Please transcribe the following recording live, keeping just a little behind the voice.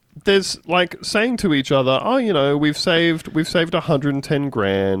there's like saying to each other, oh, you know, we've saved 110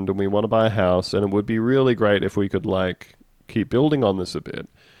 grand and we want to buy a house and it would be really great if we could like keep building on this a bit.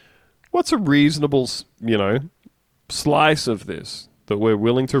 What's a reasonable, you know, slice of this that we're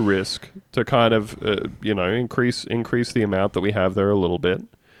willing to risk to kind of, you know, increase the amount that we have there a little bit?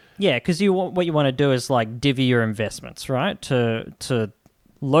 Yeah, because what you want to do is like divvy your investments, right? To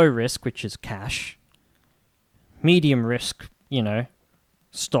low risk, which is cash, medium risk, you know,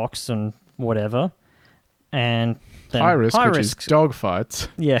 stocks and whatever, and then high risk, which risk is dog fights.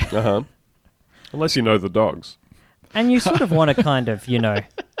 Yeah. Uh-huh. Unless you know the dogs. And you sort of want to kind of, you know...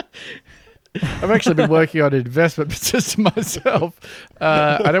 I've actually been working on an investment system myself.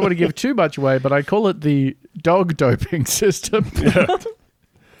 I don't want to give too much away, but I call it the dog doping system. Yeah.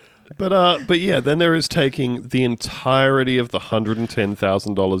 But yeah, then there is taking the entirety of the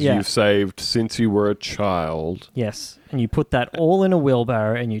 $110,000 you've saved since you were a child. Yes, and you put that all in a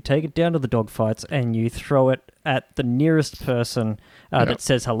wheelbarrow and you take it down to the dog fights and you throw it at the nearest person that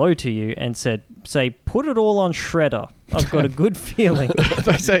says hello to you and say, put it all on shredder. I've got a good feeling.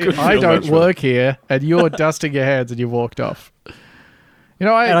 They say, I don't work here, and you're dusting your hands and you walked off. You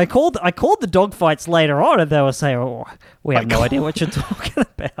know, I called the dog fights later on, and they were saying, "Oh, we have no idea what you're talking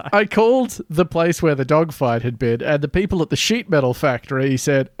about." I called the place where the dog fight had been, and the people at the sheet metal factory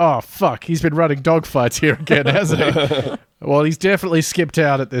said, "Oh fuck, he's been running dog fights here again, hasn't he?" Well, he's definitely skipped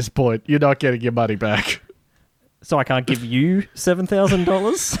out at this point. You're not getting your money back. So I can't give you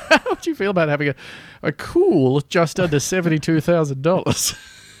 $7,000. How would you feel about having a cool just under $72,000?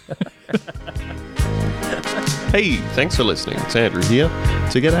 Hey, thanks for listening. It's Andrew here.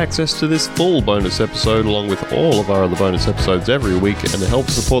 To get access to this full bonus episode along with all of our other bonus episodes every week and to help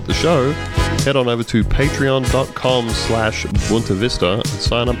support the show, head on over to patreon.com/BuntaVista and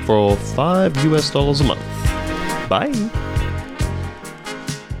sign up for $5 a month. Bye.